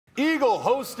Eagle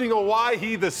hosting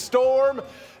Owyhee the Storm.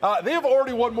 They have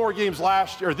already won more games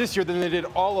this year than they did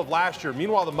all of last year.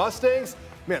 Meanwhile, the Mustangs,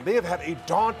 man, they have had a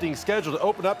daunting schedule to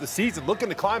open up the season, looking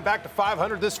to climb back to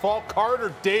 500 this fall.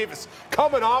 Carter Davis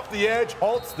coming off the edge,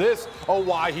 halts this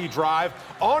Owyhee drive.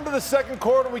 On to the second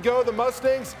quarter we go. The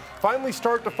Mustangs finally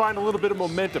start to find a little bit of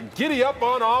momentum. Giddy up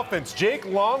on offense. Jake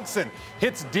Longson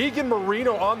hits Deegan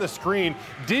Marino on the screen.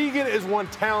 Deegan is one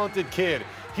talented kid.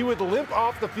 He would limp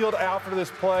off the field after this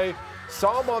play.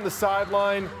 Saw him on the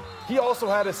sideline. He also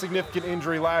had a significant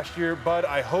injury last year, but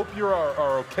I hope you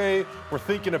are okay. We're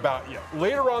thinking about you.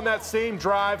 Later on that same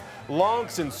drive,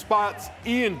 Longson spots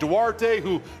Ian Duarte,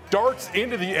 who darts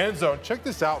into the end zone. Check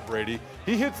this out, Brady.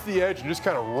 He hits the edge and just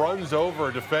kind of runs over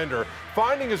a defender,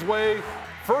 finding his way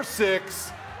for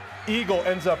 6. Eagle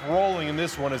ends up rolling in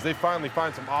this one as they finally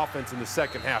find some offense in the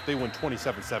second half. They win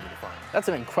 27-7 to find. That's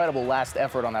an incredible last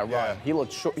effort on that run. He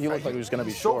looked short. He looked like he was going to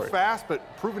be short. So fast,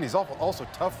 but proving he's also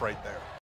tough right there.